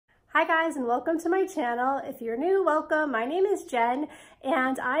Hi guys, and welcome to my channel. If you're new, welcome. My name is Jen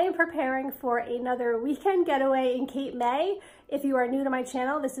and I am preparing for another weekend getaway in Cape May. If you are new to my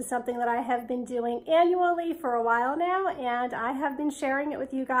channel, this is something that I have been doing annually for a while now, and I have been sharing it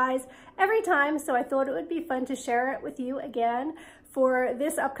with you guys every time, so I thought it would be fun to share it with you again for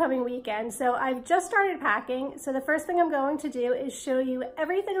this upcoming weekend. So I've just started packing, so the first thing I'm going to do is show you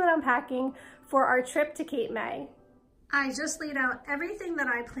everything that I'm packing for our trip to Cape May. I just laid out everything that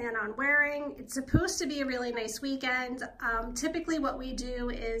I plan on wearing. It's supposed to be a really nice weekend. Typically what we do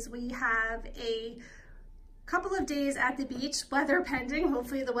is we have a couple of days at the beach, weather pending.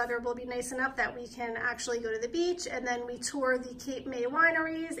 Hopefully the weather will be nice enough that we can actually go to the beach, and then we tour the Cape May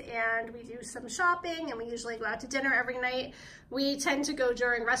Wineries and we do some shopping, and we usually go out to dinner every night. We tend to go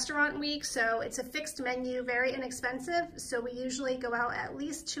during restaurant week, so it's a fixed menu, very inexpensive. So we usually go out at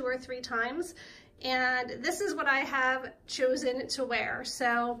least 2 or 3 times. And this is what I have chosen to wear.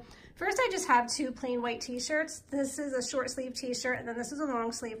 So first I just have 2 plain white t-shirts. This is a short sleeve t-shirt, and then this is a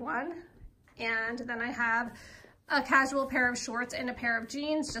long sleeve one. And then I have a casual pair of shorts and a pair of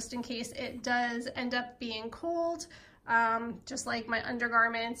jeans, just in case it does end up being cold. Just like my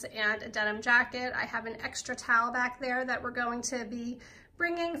undergarments and a denim jacket. I have an extra towel back there that we're going to be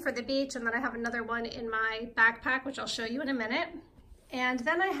bringing for the beach. And then I have another one in my backpack, which I'll show you in a minute. And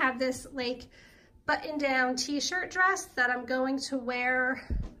then I have this like button-down t-shirt dress that I'm going to wear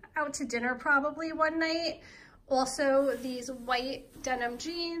out to dinner probably one night. Also these white denim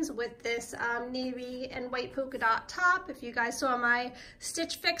jeans with this navy and white polka dot top. If you guys saw my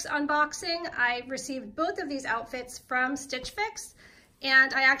Stitch Fix unboxing, I received both of these outfits from Stitch Fix,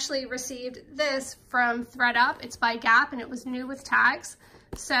 and I actually received this from THREDUP. It's by Gap and it was new with tags.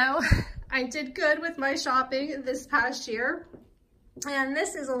 So I did good with my shopping this past year. And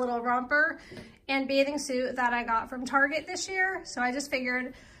this is a little romper and bathing suit that I got from Target this year. So I just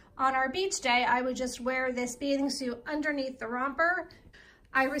figured on our beach day, I would just wear this bathing suit underneath the romper.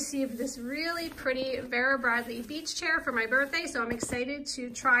 I received this really pretty Vera Bradley beach chair for my birthday, so I'm excited to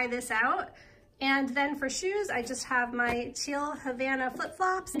try this out. And then for shoes, I just have my teal Havana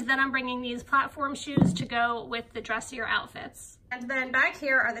flip-flops. And then I'm bringing these platform shoes to go with the dressier outfits. And then back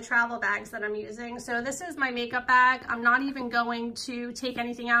here are the travel bags that I'm using. So this is my makeup bag. I'm not even going to take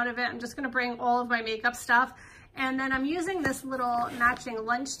anything out of it. I'm just gonna bring all of my makeup stuff. And then I'm using this little matching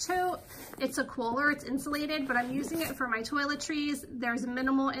lunch tote. It's a cooler, it's insulated, but I'm using it for my toiletries. There's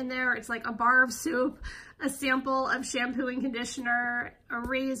minimal in there. It's like a bar of soap, a sample of shampoo and conditioner, a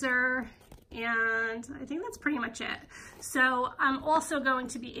razor, and I think that's pretty much it. So I'm also going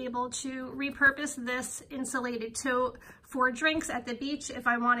to be able to repurpose this insulated tote for drinks at the beach if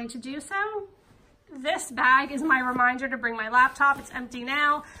I wanted to do so. This bag is my reminder to bring my laptop. It's empty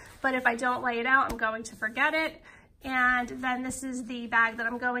now, but if I don't lay it out, I'm going to forget it. And then this is the bag that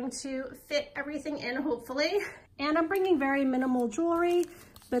I'm going to fit everything in, hopefully. And I'm bringing very minimal jewelry,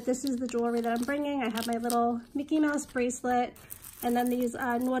 but this is the jewelry that I'm bringing. I have my little Mickey Mouse bracelet, and then these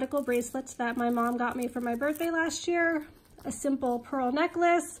nautical bracelets that my mom got me for my birthday last year, a simple pearl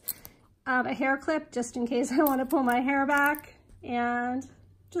necklace, a hair clip just in case I want to pull my hair back, and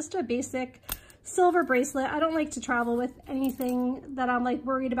just a basic silver bracelet. I don't like to travel with anything that I'm like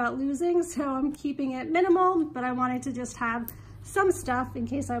worried about losing, so I'm keeping it minimal, but I wanted to just have some stuff in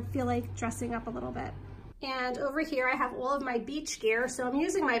case I feel like dressing up a little bit. And over here I have all of my beach gear. So I'm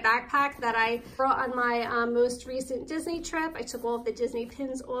using my backpack that I brought on my most recent Disney trip. I took all of the Disney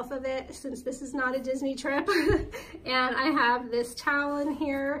pins off of it since this is not a Disney trip. And I have this towel in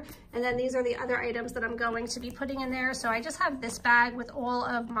here. And then these are the other items that I'm going to be putting in there. So I just have this bag with all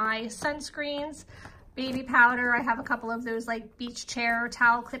of my sunscreens, baby powder. I have a couple of those like beach chair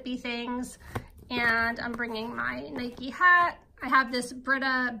towel clippy things. And I'm bringing my Nike hat. I have this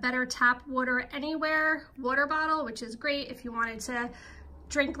Brita Better Tap Water Anywhere water bottle, which is great if you wanted to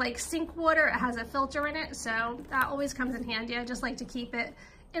drink like sink water. It has a filter in it, so that always comes in handy. I just like to keep it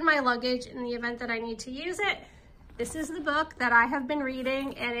in my luggage in the event that I need to use it. This is the book that I have been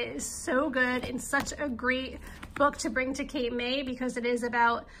reading, and it is so good and such a great book to bring to Cape May because it is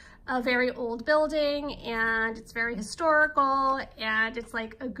about a very old building and it's very historical and it's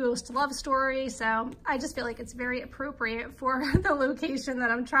like a ghost love story. So I just feel like it's very appropriate for the location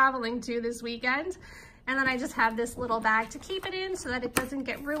that I'm traveling to this weekend. And then I just have this little bag to keep it in so that it doesn't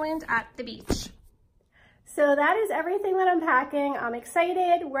get ruined at the beach. So that is everything that I'm packing. I'm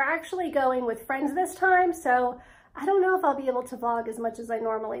excited. We're actually going with friends this time, so I don't know if I'll be able to vlog as much as I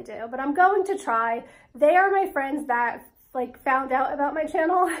normally do, but I'm going to try. They are my friends that like found out about my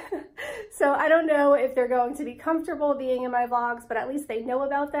channel. So I don't know if they're going to be comfortable being in my vlogs, but at least they know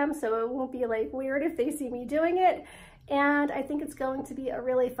about them, so it won't be like weird if they see me doing it. and I think it's going to be a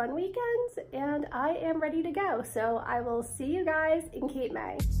really fun weekend, and I am ready to go. So I will see you guys in Cape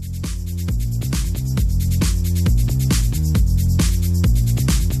May.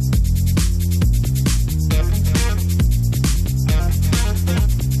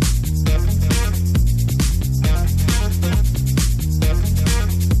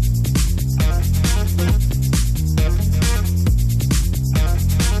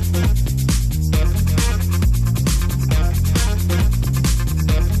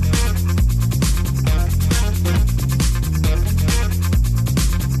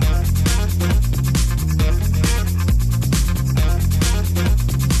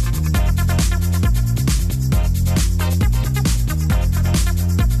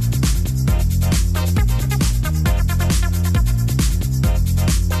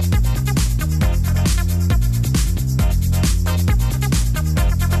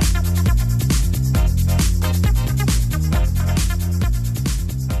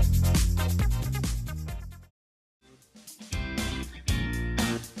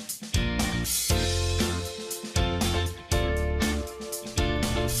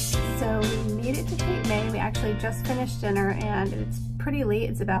 Actually just finished dinner and it's pretty late.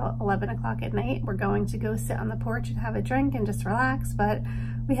 It's about 11 o'clock at night. We're going to go sit on the porch and have a drink and just relax, but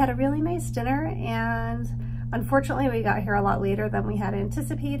we had a really nice dinner, and unfortunately we got here a lot later than we had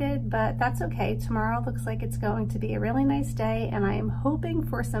anticipated, but that's okay. Tomorrow looks like it's going to be a really nice day, and I am hoping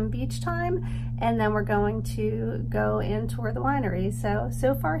for some beach time, and then we're going to go and tour the winery.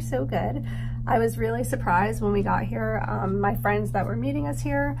 So far so good. I was really surprised when we got here. My friends that were meeting us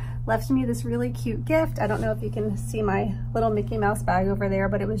here left me this really cute gift. I don't know if you can see my little Mickey Mouse bag over there,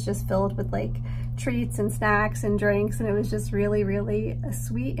 but it was just filled with like treats and snacks and drinks, and it was just really, really a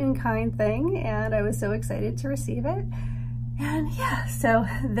sweet and kind thing, and I was so excited to receive it. And yeah, so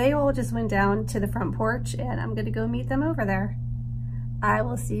they all just went down to the front porch, and I'm gonna go meet them over there. I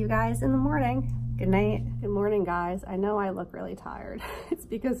will see you guys in the morning. Good night. Good morning, guys. I know I look really tired. It's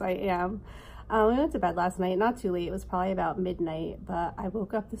because I am. We went to bed last night, not too late. It was probably about midnight, but I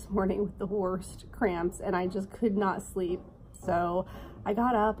woke up this morning with the worst cramps and I just could not sleep. So I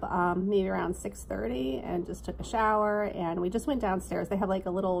got up maybe around 6:30 and just took a shower, and we just went downstairs. They have like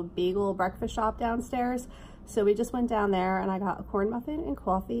a little bagel breakfast shop downstairs. So we just went down there and I got a corn muffin and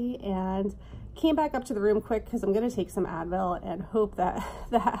coffee and came back up to the room quick because I'm gonna take some Advil and hope that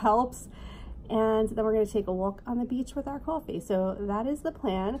that helps. And then we're gonna take a walk on the beach with our coffee. So that is the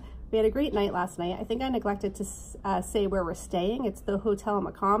plan. We had a great night last night. I think I neglected to say where we're staying. It's the Hotel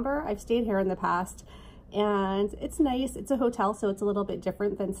Macomber. I've stayed here in the past, and it's nice. It's a hotel, so it's a little bit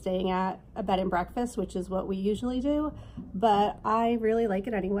different than staying at a bed and breakfast, which is what we usually do, but I really like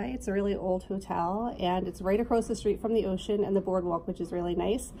it anyway. It's a really old hotel, and it's right across the street from the ocean and the boardwalk, which is really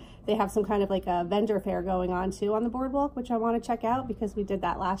nice. They have some kind of like a vendor fair going on too on the boardwalk, which I want to check out because we did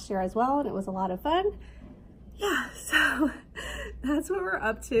that last year as well, and it was a lot of fun. Yeah, so that's what we're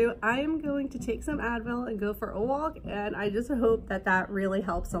up to. I am going to take some Advil and go for a walk, and I just hope that that really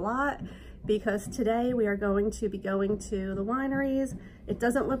helps a lot, because today we are going to be going to the wineries. It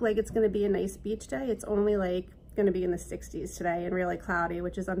doesn't look like it's going to be a nice beach day. It's only like going to be in the 60s today and really cloudy,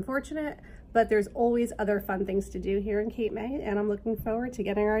 which is unfortunate, but there's always other fun things to do here in Cape May, and I'm looking forward to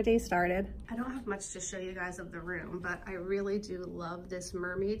getting our day started. I don't have much to show you guys of the room, but I really do love this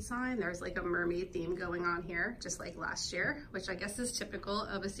mermaid sign. There's like a mermaid theme going on here, just like last year, which I guess is typical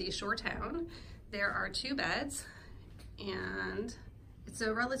of a seashore town. There are 2 beds, and it's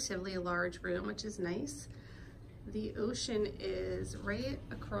a relatively large room, which is nice. The ocean is right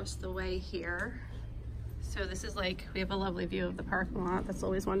across the way here. So this is like, we have a lovely view of the parking lot. That's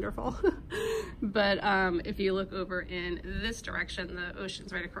always wonderful. But if you look over in this direction, the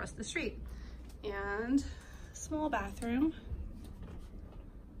ocean's right across the street. And small bathroom.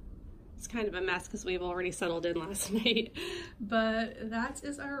 It's kind of a mess because we've already settled in last night. But that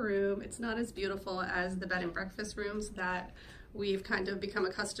is our room. It's not as beautiful as the bed and breakfast rooms that we've kind of become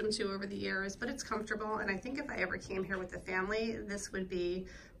accustomed to over the years, but it's comfortable. And I think if I ever came here with a family, this would be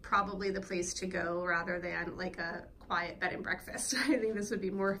probably the place to go rather than like a quiet bed and breakfast. I think this would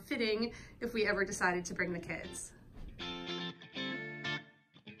be more fitting if we ever decided to bring the kids.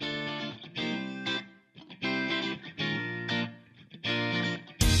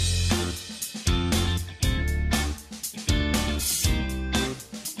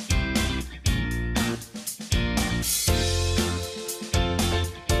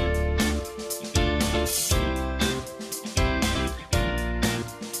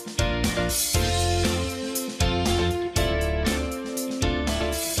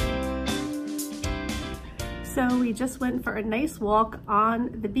 So we just went for a nice walk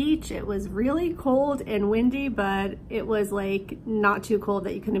on the beach. It was really cold and windy, but it was like not too cold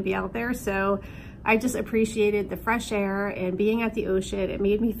that you couldn't be out there. So I just appreciated the fresh air and being at the ocean. It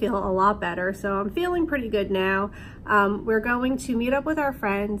made me feel a lot better. So I'm feeling pretty good now. We're going to meet up with our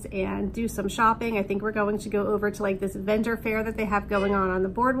friends and do some shopping. I think we're going to go over to like this vendor fair that they have going on the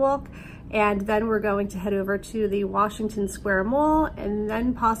boardwalk. And then we're going to head over to the Washington Square Mall and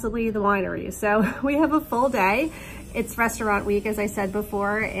then possibly the wineries. So we have a full day. It's restaurant week, as I said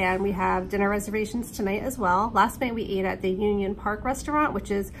before, and we have dinner reservations tonight as well. Last night we ate at the Union Park restaurant,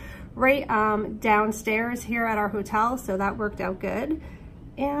 which is right downstairs here at our hotel, so that worked out good.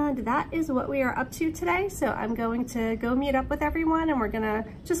 And that is what we are up to today. So I'm going to go meet up with everyone and we're gonna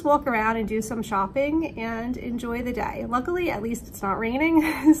just walk around and do some shopping and enjoy the day. Luckily, at least it's not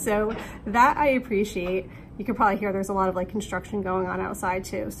raining, so that I appreciate. You can probably hear there's a lot of like construction going on outside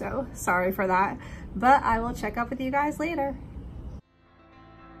too, so sorry for that. But I will check up with you guys later.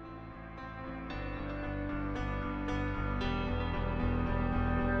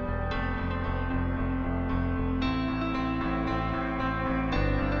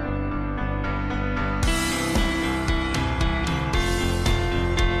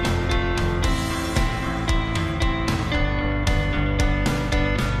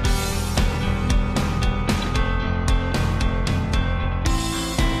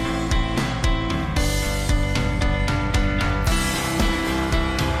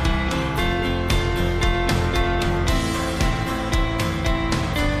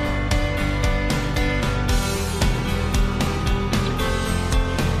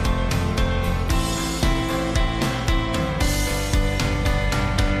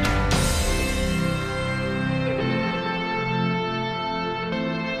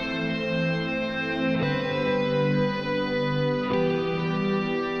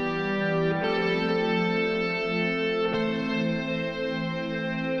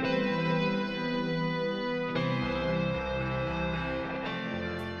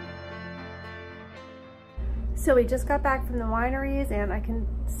 So we just got back from the wineries and I can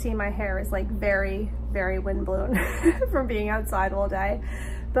see my hair is like very, very windblown from being outside all day.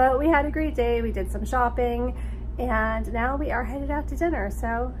 But we had a great day. We did some shopping and now we are headed out to dinner.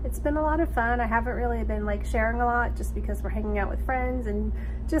 So it's been a lot of fun. I haven't really been like sharing a lot just because we're hanging out with friends and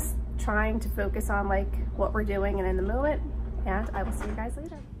just trying to focus on like what we're doing and in the moment. And I will see you guys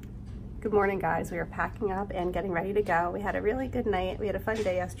later. Good morning, guys. We are packing up and getting ready to go. We had a really good night. We had a fun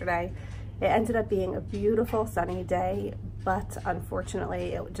day yesterday. It ended up being a beautiful sunny day, but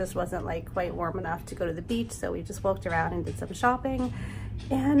unfortunately it just wasn't like quite warm enough to go to the beach. So we just walked around and did some shopping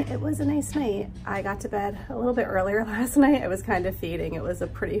and it was a nice night. I got to bed a little bit earlier last night. I was kind of fading. It was a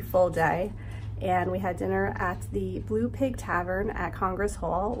pretty full day. And we had dinner at the Blue Pig Tavern at Congress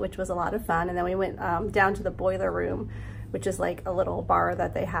Hall, which was a lot of fun. And then we went down to the Boiler Room, which is like a little bar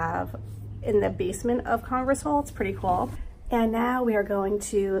that they have in the basement of Congress Hall. It's pretty cool. And now we are going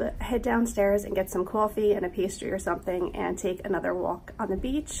to head downstairs and get some coffee and a pastry or something and take another walk on the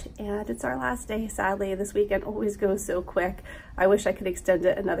beach. And it's our last day, sadly. This weekend always goes so quick. I wish I could extend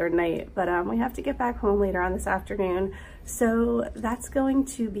it another night, but we have to get back home later on this afternoon. So that's going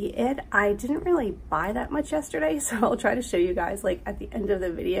to be it. I didn't really buy that much yesterday, so I'll try to show you guys like at the end of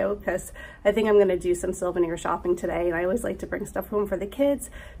the video because I think I'm gonna do some souvenir shopping today and I always like to bring stuff home for the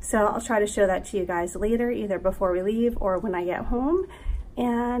kids. So I'll try to show that to you guys later, either before we leave or when I get home.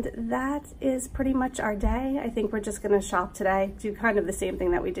 And that is pretty much our day. I think we're just gonna shop today, do kind of the same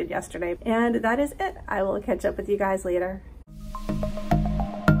thing that we did yesterday. And that is it. I will catch up with you guys later.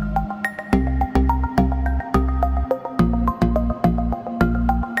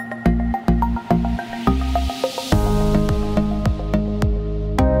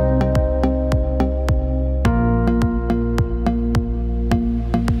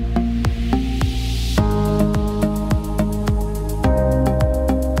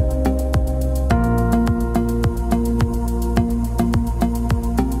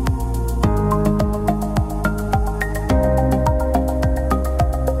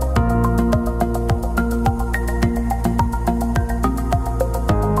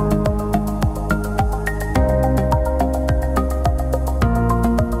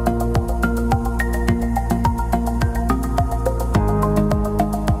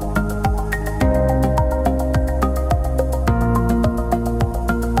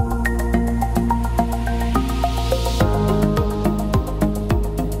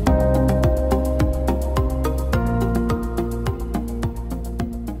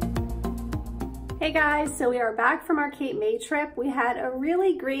 are back from our Cape May trip. We had a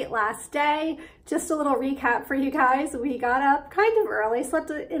really great last day. Just a little recap for you guys. We got up kind of early, slept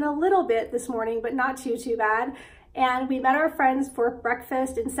in a little bit this morning, but not too bad. And we met our friends for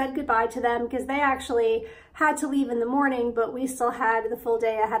breakfast and said goodbye to them because they actually had to leave in the morning, but we still had the full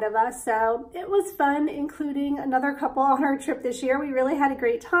day ahead of us. So it was fun, including another couple on our trip this year. We really had a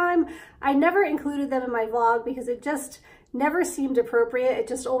great time. I never included them in my vlog because it just never seemed appropriate. It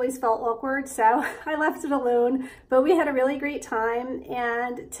just always felt awkward, so I left it alone. But we had a really great time,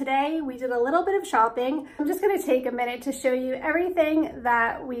 and today we did a little bit of shopping. I'm just gonna take a minute to show you everything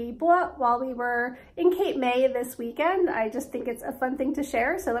that we bought while we were in Cape May this weekend. I just think it's a fun thing to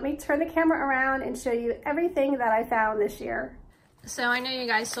share, so let me turn the camera around and show you everything that I found this year. So I know you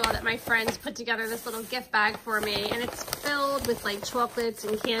guys saw that my friends put together this little gift bag for me, and it's filled with like chocolates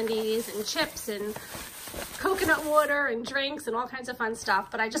and candies and chips and coconut water and drinks and all kinds of fun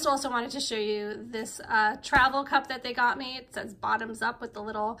stuff. But I just also wanted to show you this travel cup that they got me. It says bottoms up with the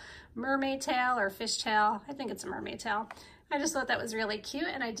little mermaid tail or fish tail. I think it's a mermaid tail. I just thought that was really cute,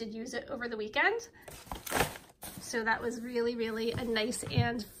 and I did use it over the weekend. So that was really a nice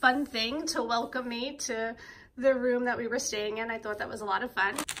and fun thing to welcome me to the room that we were staying in. I thought that was a lot of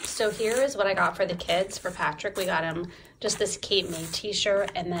fun. So here is what I got for the kids. For Patrick, we got him just this Cape May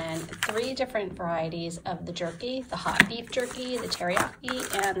t-shirt and then 3 different varieties of the jerky, the hot beef jerky, the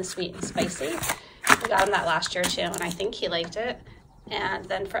teriyaki, and the sweet and spicy. We got him that last year too, and I think he liked it. And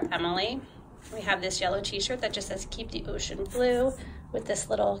then for Emily, we have this yellow t-shirt that just says keep the ocean blue with this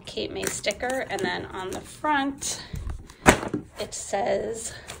little Cape May sticker. And then on the front, it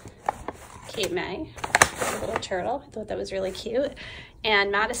says Cape May, a little turtle. I thought that was really cute.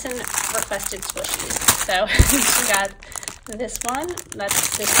 And Madison requested squishies, so she got this one.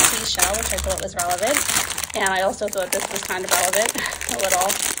 That's this seashell, which I thought was relevant. And I also thought this was kind of relevant, a little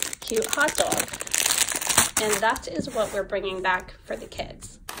cute hot dog. And that is what we're bringing back for the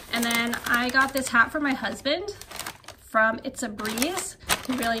kids. And then I got this hat for my husband from It's a Breeze.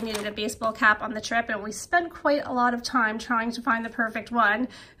 He really needed a baseball cap on the trip, and we spent quite a lot of time trying to find the perfect one.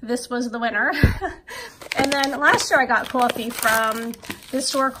 This was the winner. And then last year I got coffee from this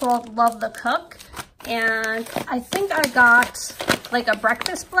store called Love the Cook, and I think I got like a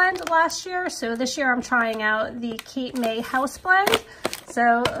breakfast blend last year. So this year I'm trying out the Cape May house blend.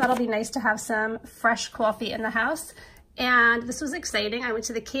 So that'll be nice to have some fresh coffee in the house. And this was exciting. I went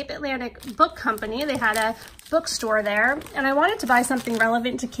to the Cape Atlantic Book Company. They had a bookstore there, and I wanted to buy something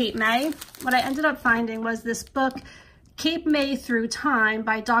relevant to Cape May. What I ended up finding was this book, Cape May Through Time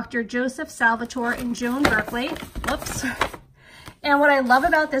by Dr. Joseph Salvatore and Joan Berkeley. Whoops. And what I love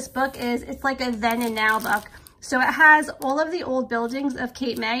about this book is it's like a then and now book. So it has all of the old buildings of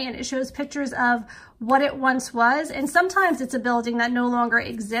Cape May, and it shows pictures of what it once was. And sometimes it's a building that no longer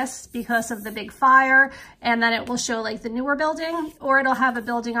exists because of the big fire, and then it will show like the newer building, or it'll have a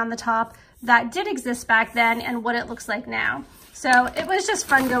building on the top that did exist back then and what it looks like now. So it was just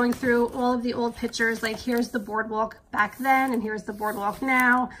fun going through all of the old pictures. Like here's the boardwalk back then, and here's the boardwalk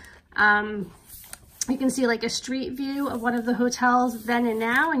now. You can see like a street view of one of the hotels then and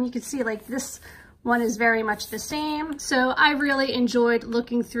now, and you can see like this one is very much the same. So I really enjoyed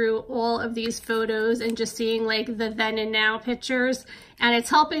looking through all of these photos and just seeing like the then and now pictures. And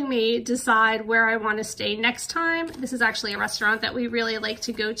it's helping me decide where I want to stay next time. This is actually a restaurant that we really like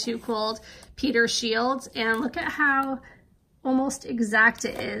to go to called Peter Shields. And look at how almost exact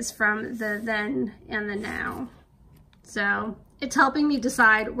it is from the then and the now. So it's helping me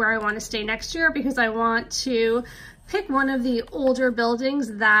decide where I want to stay next year, because I want to pick one of the older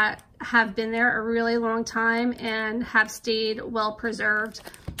buildings that have been there a really long time and have stayed well preserved.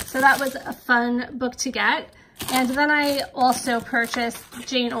 So that was a fun book to get. And then I also purchased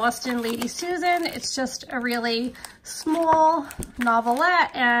Jane Austen, Lady Susan. It's just a really small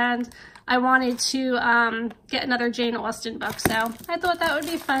novelette, and I wanted to get another Jane Austen book. So I thought that would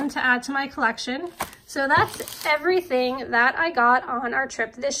be fun to add to my collection. So that's everything that I got on our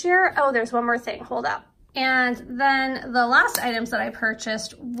trip this year. Oh, there's one more thing, hold up. And then the last items that I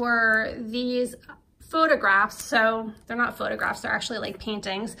purchased were these photographs. So they're not photographs, they're actually like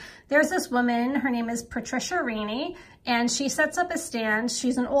paintings. There's this woman, her name is Patricia Rainey, and she sets up a stand.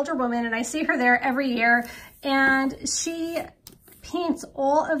 She's an older woman, and I see her there every year, and she paints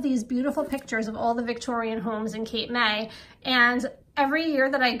all of these beautiful pictures of all the Victorian homes in Cape May. And every year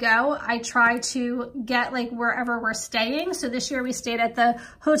that I go, I try to get like wherever we're staying. So this year we stayed at the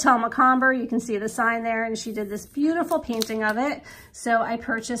Hotel Macomber. You can see the sign there, and she did this beautiful painting of it. So I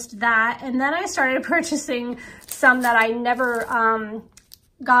purchased that. And then I started purchasing some that I never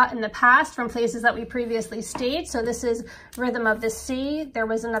got in the past from places that we previously stayed. So this is Rhythm of the Sea. There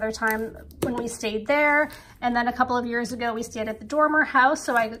was another time when we stayed there. And then a couple of years ago, we stayed at the Dormer House.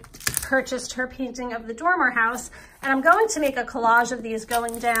 So I purchased her painting of the Dormer House. And I'm going to make a collage of these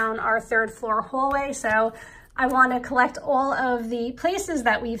going down our 3rd floor hallway. So I want to collect all of the places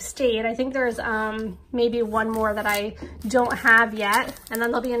that we've stayed. I think there's maybe one more that I don't have yet, and then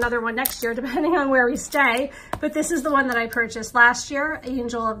there'll be another one next year depending on where we stay. But this is the one that I purchased last year,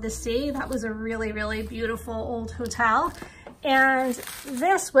 Angel of the Sea. That was a really, really beautiful old hotel. And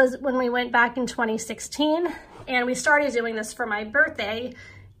this was when we went back in 2016, and we started doing this for my birthday.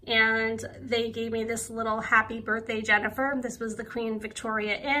 And they gave me this little happy birthday, Jennifer. This was the Queen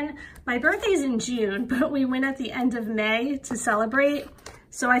Victoria Inn. My birthday's in June, but we went at the end of May to celebrate.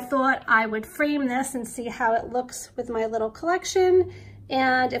 So I thought I would frame this and see how it looks with my little collection.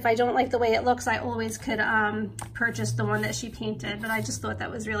 And if I don't like the way it looks, I always could purchase the one that she painted. But I just thought that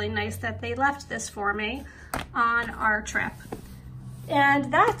was really nice that they left this for me on our trip.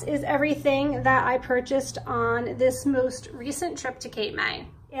 And that is everything that I purchased on this most recent trip to Cape May.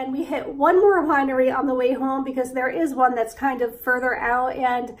 And we hit one more winery on the way home because there is one that's kind of further out,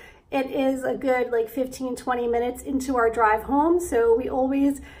 and it is a good like 15-20 minutes into our drive home. So we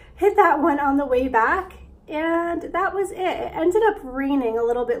always hit that one on the way back, and that was it. It ended up raining a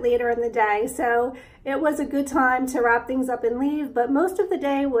little bit later in the day, so it was a good time to wrap things up and leave. But most of the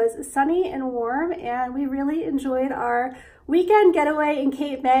day was sunny and warm, and we really enjoyed our weekend getaway in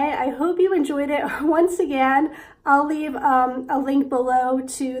Cape May. I hope you enjoyed it. Once again, I'll leave a link below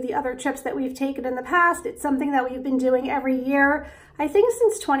to the other trips that we've taken in the past. It's something that we've been doing every year, I think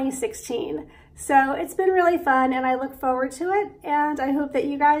since 2016. So it's been really fun, and I look forward to it. And I hope that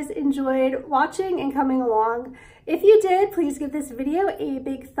you guys enjoyed watching and coming along. If you did, please give this video a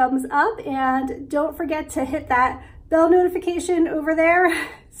big thumbs up, and don't forget to hit that bell notification over there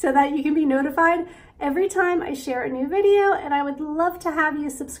so that you can be notified every time I share a new video, and I would love to have you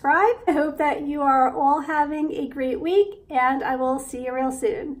subscribe. I hope that you are all having a great week, and I will see you real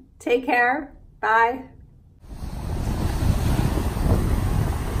soon. Take care. Bye.